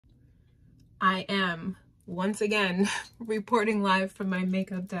I am once again reporting live from my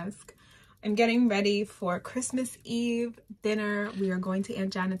makeup desk. I'm getting ready for Christmas Eve dinner. We are going to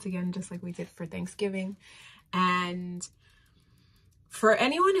Aunt Janet's again, just like we did for Thanksgiving. And for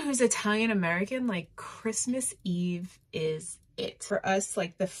anyone who's Italian American, like Christmas Eve is it. For us,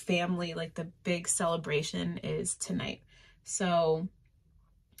 like the family, like the big celebration is tonight. So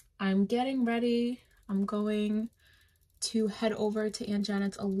I'm getting ready. I'm going to head over to Aunt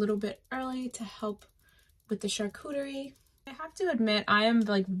Janet's a little bit early to help with the charcuterie. I have to admit, I am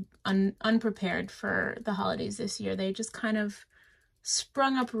like unprepared for the holidays this year. They just kind of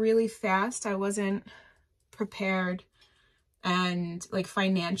sprung up really fast. I wasn't prepared, and like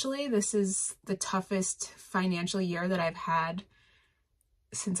financially, this is the toughest financial year that I've had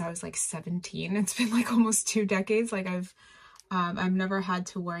since I was like 17. It's been like almost 2 decades. Like I've never had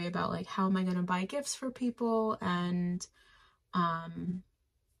to worry about like how am I gonna buy gifts for people, and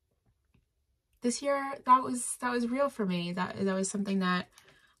this year that was real for me. That was something that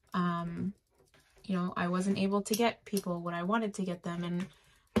you know, I wasn't able to get people what I wanted to get them. And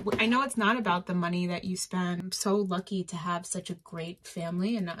I know it's not about the money that you spend. I'm so lucky to have such a great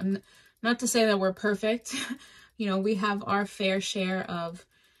family, and I'm not to say that we're perfect. You know, we have our fair share of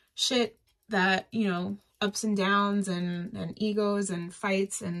shit that, you know, ups and downs and egos and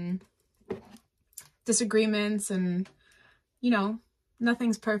fights and disagreements, and you know,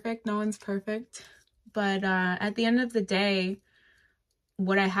 nothing's perfect, no one's perfect. But at the end of the day,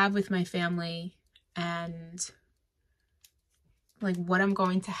 what I have with my family and like what I'm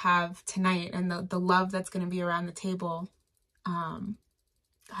going to have tonight and the love that's going to be around the table,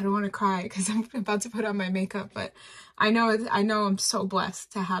 I don't want to cry because I'm about to put on my makeup, but I know I'm so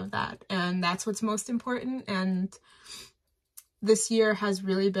blessed to have that, and that's what's most important. And this year has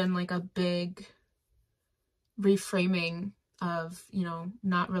really been like a big reframing of, you know,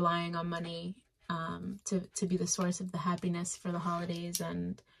 not relying on money to be the source of the happiness for the holidays,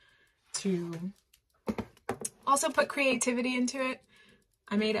 and to also put creativity into it.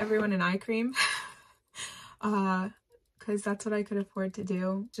 I made everyone an eye cream because that's what I could afford to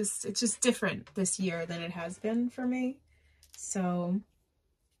do. It's just different this year than it has been for me. So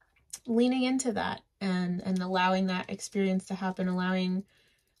leaning into that and allowing that experience to happen, allowing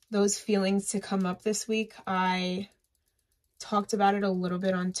those feelings to come up this week. I talked about it a little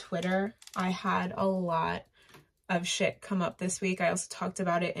bit on Twitter. I had a lot of shit come up this week. I also talked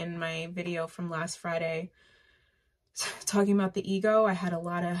about it in my video from last Friday, talking about the ego. I had a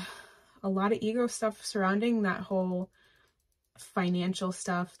lot of ego stuff surrounding that whole financial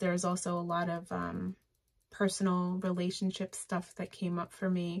stuff. There's also a lot of personal relationship stuff that came up for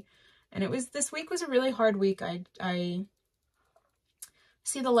me, and this week was a really hard week. I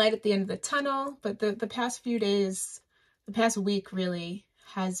see the light at the end of the tunnel, but the past few days, the past week really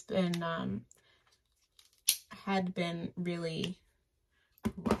has been had been really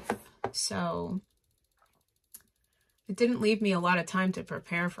rough. So it didn't leave me a lot of time to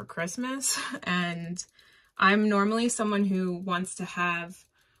prepare for Christmas, and I'm normally someone who wants to have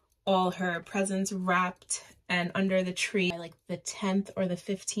all her presents wrapped and under the tree by like the 10th or the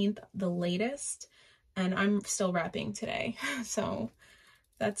 15th, the latest, and I'm still wrapping today. So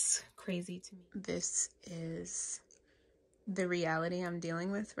that's crazy to me. This is the reality I'm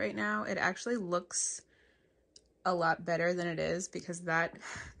dealing with right now. It actually looks a lot better than it is because that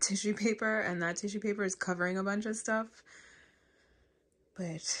tissue paper is covering a bunch of stuff.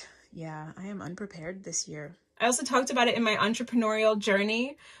 But yeah, I am unprepared this year. I also talked about it in my entrepreneurial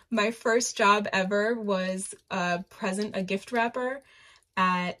journey. My first job ever was a gift wrapper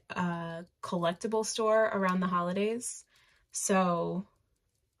at a collectible store around the holidays. So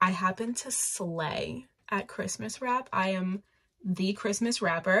I happen to slay at Christmas wrap. I am the Christmas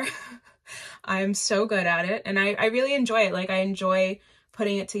wrapper. I am so good at it, and I really enjoy it. Like, I enjoy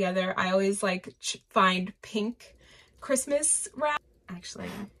putting it together. I always like find pink Christmas wrap. Actually,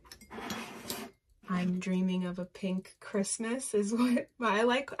 I'm dreaming of a pink Christmas is what I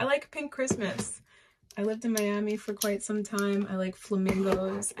like. I like pink Christmas. I lived in Miami for quite some time. I like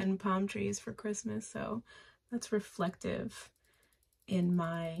flamingos and palm trees for Christmas, so that's reflective in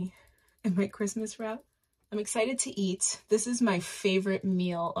my Christmas wrap. I'm excited to eat. This is my favorite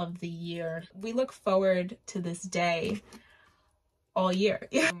meal of the year. We look forward to this day all year.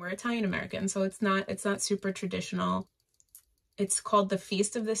 Yeah, we're Italian American, so it's not super traditional. It's called the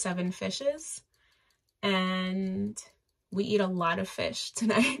Feast of the Seven Fishes, and we eat a lot of fish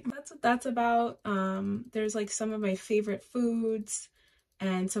tonight. That's what that's about. There's like some of my favorite foods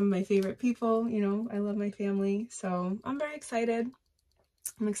and some of my favorite people. You know, I love my family, so I'm very excited.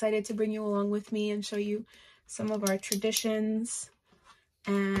 I'm excited to bring you along with me and show you some of our traditions.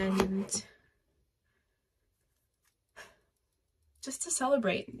 And just to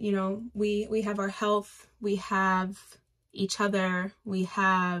celebrate. You know, we have our health, we have each other, we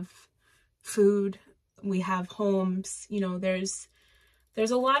have food, we have homes. You know, there's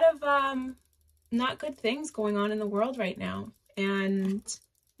a lot of not good things going on in the world right now, and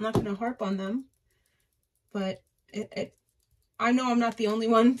I'm not going to harp on them, but I know I'm not the only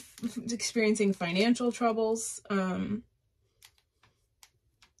one experiencing financial troubles.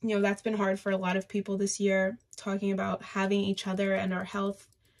 You know, that's been hard for a lot of people this year, talking about having each other and our health.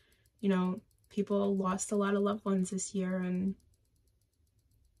 You know, people lost a lot of loved ones this year, and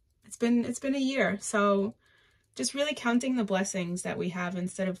it's been a year. So just really counting the blessings that we have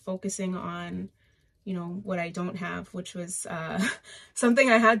instead of focusing on, you know, what I don't have, which was something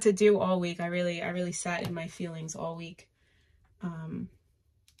I had to do all week. I really sat in my feelings all week.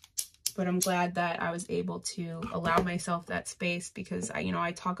 But I'm glad that I was able to allow myself that space, because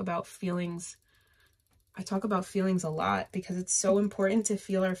I talk about feelings. I talk about feelings a lot because it's so important to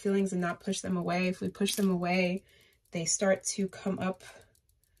feel our feelings and not push them away. If we push them away, they start to come up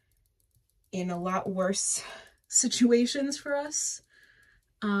in a lot worse situations for us.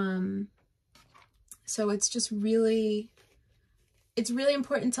 So it's really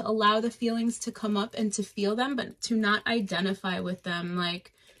important to allow the feelings to come up and to feel them, but to not identify with them.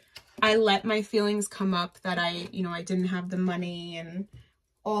 Like, I let my feelings come up that I didn't have the money and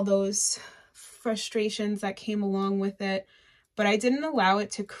all those frustrations that came along with it, but I didn't allow it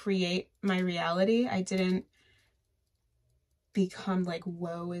to create my reality. I didn't become like,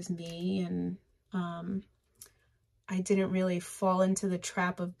 woe is me, and I didn't really fall into the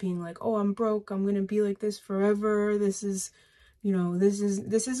trap of being like, oh, I'm broke, I'm gonna be like this forever. This is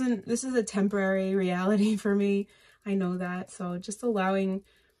a temporary reality for me. I know that. So just allowing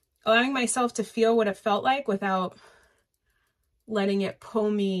myself to feel what it felt like without letting it pull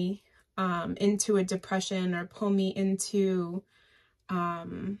me into a depression or pull me into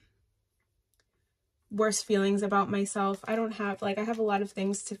worse feelings about myself. I have a lot of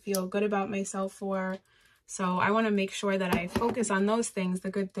things to feel good about myself for. So I want to make sure that I focus on those things, the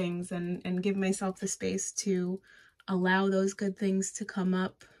good things, and give myself the space to allow those good things to come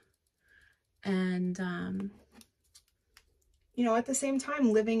up. And, at the same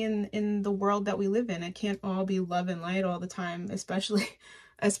time, living in the world that we live in, it can't all be love and light all the time,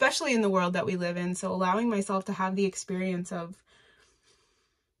 especially in the world that we live in. So allowing myself to have the experience of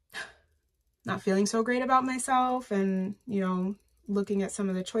not feeling so great about myself, and, looking at some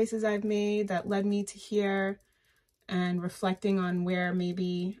of the choices I've made that led me to here, and reflecting on where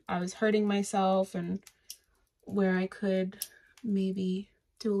maybe I was hurting myself and where I could maybe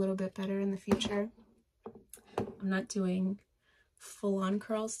do a little bit better in the future. I'm not doing full-on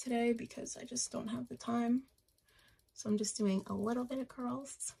curls today because I just don't have the time. So I'm just doing a little bit of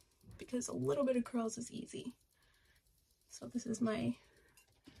curls because a little bit of curls is easy. So this is my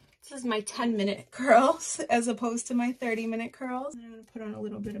 10-minute curls as opposed to my 30-minute curls. And I'm going to put on a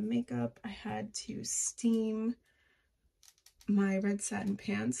little bit of makeup. I had to steam my red satin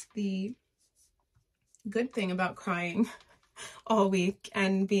pants. The good thing about crying all week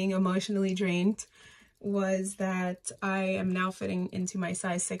and being emotionally drained was that I am now fitting into my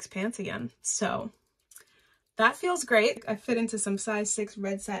size 6 pants again. So that feels great. I fit into some size 6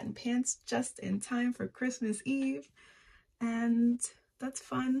 red satin pants just in time for Christmas Eve, and that's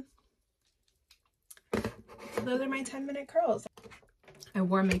fun. So those are my 10-minute curls. I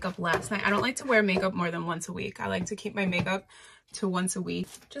wore makeup last night. I don't like to wear makeup more than once a week. I like to keep my makeup to once a week.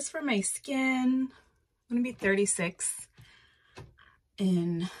 Just for my skin, I'm gonna be 36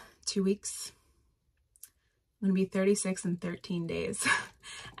 in 2 weeks. I'm gonna be 36 in 13 days.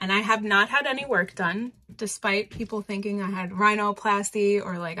 And I have not had any work done, despite people thinking I had rhinoplasty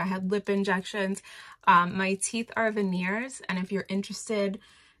or like I had lip injections. My teeth are veneers, and if you're interested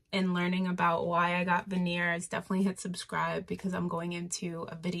in learning about why I got veneers, definitely hit subscribe, because I'm going into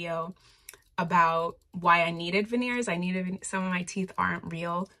a video about why I needed veneers. Some of my teeth aren't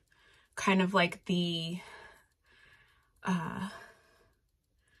real. Kind of like the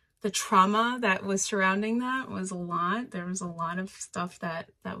trauma that was surrounding that was a lot. There was a lot of stuff that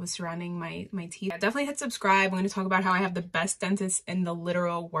was surrounding my teeth. Yeah, definitely hit subscribe. I'm going to talk about how I have the best dentist in the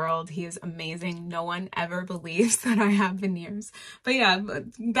literal world. He is amazing. No one ever believes that I have veneers. But yeah,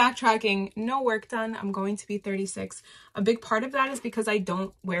 backtracking, no work done. I'm going to be 36. A big part of that is because I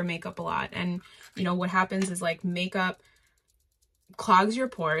don't wear makeup a lot. And what happens is, like, makeup clogs your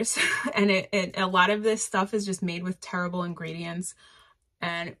pores, and a lot of this stuff is just made with terrible ingredients,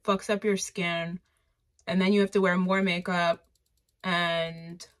 and it fucks up your skin, and then you have to wear more makeup.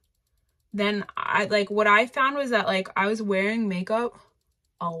 And then what I found was that, like, I was wearing makeup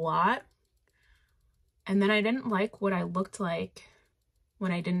a lot, and then I didn't like what I looked like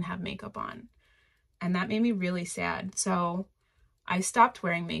when I didn't have makeup on. And that made me really sad. So I stopped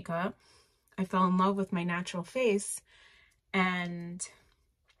wearing makeup. I fell in love with my natural face. And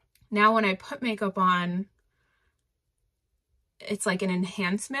now when I put makeup on, it's like an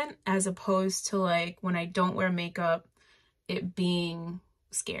enhancement as opposed to like when I don't wear makeup, it being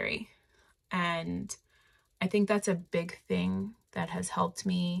scary. And I think that's a big thing that has helped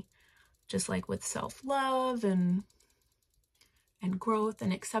me just like with self-love and growth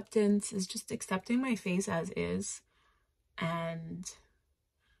and acceptance, is just accepting my face as is and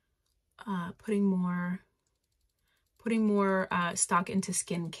putting more stock into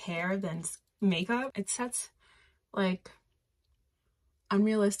skincare than makeup. It sets like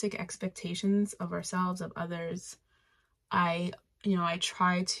unrealistic expectations of ourselves, of others. I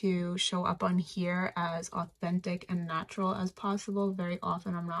try to show up on here as authentic and natural as possible. Very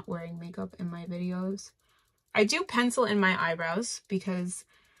often I'm not wearing makeup in my videos. I do pencil in my eyebrows because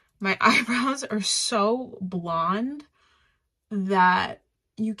my eyebrows are so blonde that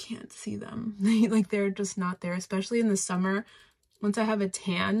you can't see them. Like they're just not there, especially in the summer. Once I have a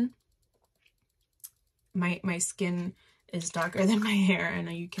tan, my skin is darker than my hair and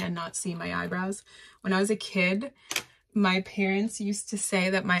you cannot see my eyebrows. When I was a kid, my parents used to say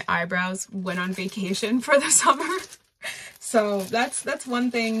that my eyebrows went on vacation for the summer. So that's one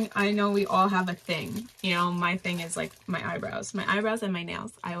thing. I know we all have a thing. You know, my thing is like my eyebrows and my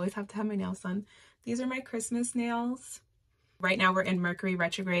nails. I always have to have my nails done. These are my Christmas nails. Right now we're in Mercury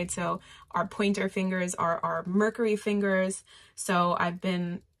retrograde, so our pointer fingers are our Mercury fingers. So I've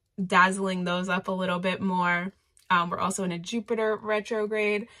been dazzling those up a little bit more. We're also in a Jupiter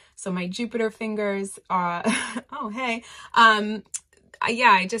retrograde, so my Jupiter fingers are, oh, hey.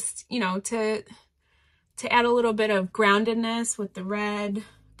 Yeah, I just, you know, to add a little bit of groundedness with the red,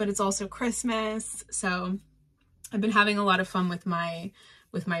 but it's also Christmas. So I've been having a lot of fun with my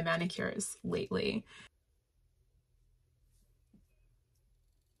manicures lately.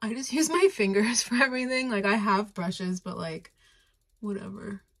 I just use my fingers for everything. Like I have brushes, but like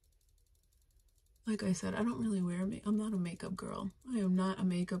whatever. Like I said, I don't really wear makeup. I'm not a makeup girl. I am not a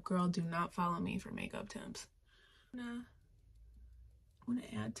makeup girl. Do not follow me for makeup tips. I'm gonna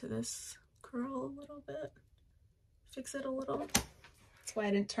add to this curl a little bit. Fix it a little. That's why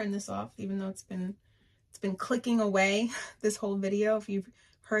I didn't turn this off, even though it's been clicking away this whole video. If you've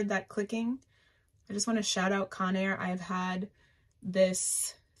heard that clicking, I just want to shout out Conair. I've had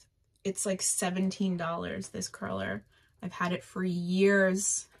this, it's like $17, this curler. I've had it for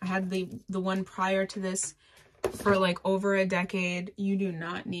years. I had the one prior to this for like over a decade. You do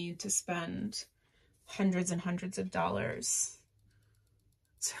not need to spend hundreds and hundreds of dollars.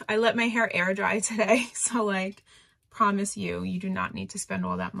 I let my hair air dry today, so like, promise you, you do not need to spend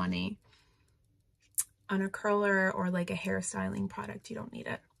all that money on a curler or like a hairstyling product. You don't need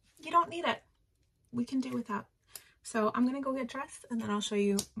it. You don't need it. We can do without. So I'm gonna go get dressed and then I'll show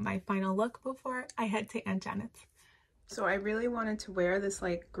you my final look before I head to Aunt Janet's. So I really wanted to wear this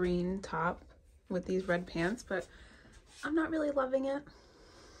like green top with these red pants, but I'm not really loving it.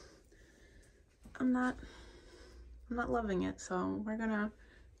 I'm not loving it, so we're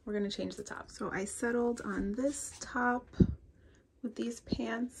gonna change the top. So I settled on this top with these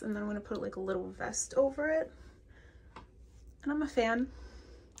pants, and then I'm gonna put like a little vest over it. And I'm a fan.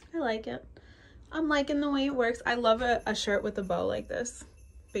 I like it. I'm liking the way it works. I love a shirt with a bow like this.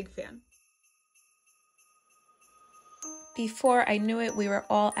 Big fan. Before I knew it, we were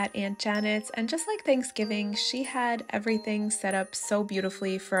all at Aunt Janet's, and just like Thanksgiving, she had everything set up so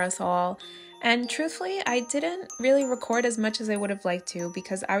beautifully for us all. And truthfully, I didn't really record as much as I would have liked to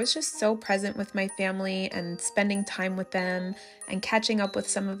because I was just so present with my family and spending time with them and catching up with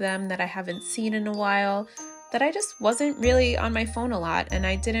some of them that I haven't seen in a while, that I just wasn't really on my phone a lot, and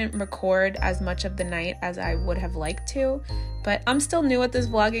I didn't record as much of the night as I would have liked to. But I'm still new at this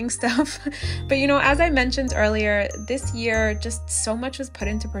vlogging stuff. But you know, as I mentioned earlier, this year just so much was put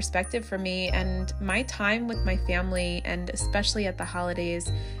into perspective for me, and my time with my family, and especially at the holidays,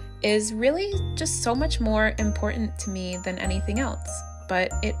 is really just so much more important to me than anything else. But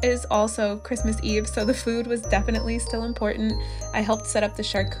it is also Christmas Eve, so the food was definitely still important. I helped set up the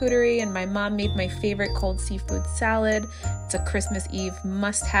charcuterie, and my mom made my favorite cold seafood salad. It's a Christmas Eve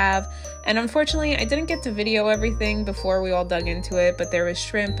must-have. And unfortunately, I didn't get to video everything before we all dug into it, but there was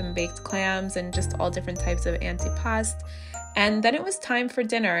shrimp and baked clams and just all different types of antipasto. And then it was time for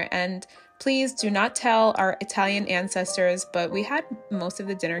dinner, and please do not tell our Italian ancestors, but we had most of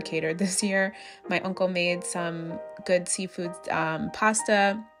the dinner catered this year. My uncle made some good seafood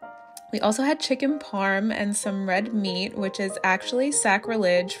pasta. We also had chicken parm and some red meat, which is actually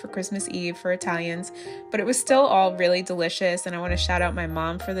sacrilege for Christmas Eve for Italians, but it was still all really delicious. And I want to shout out my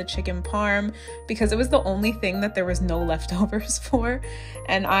mom for the chicken parm because it was the only thing that there was no leftovers for.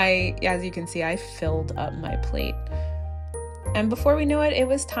 And as you can see, I filled up my plate. And before we knew it, it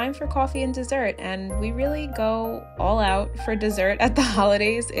was time for coffee and dessert. And we really go all out for dessert at the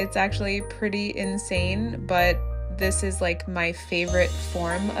holidays. It's actually pretty insane, but this is like my favorite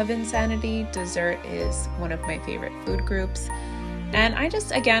form of insanity. Dessert is one of my favorite food groups. And I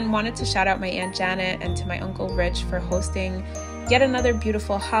just, again, wanted to shout out my Aunt Janet and to my Uncle Rich for hosting yet another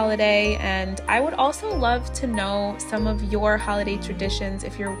beautiful holiday. And I would also love to know some of your holiday traditions.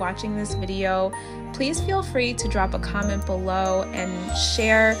 If you're watching this video, please feel free to drop a comment below and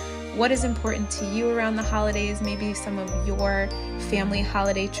share what is important to you around the holidays, maybe some of your family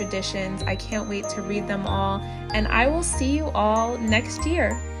holiday traditions. I can't wait to read them all, and I will see you all next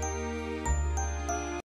year.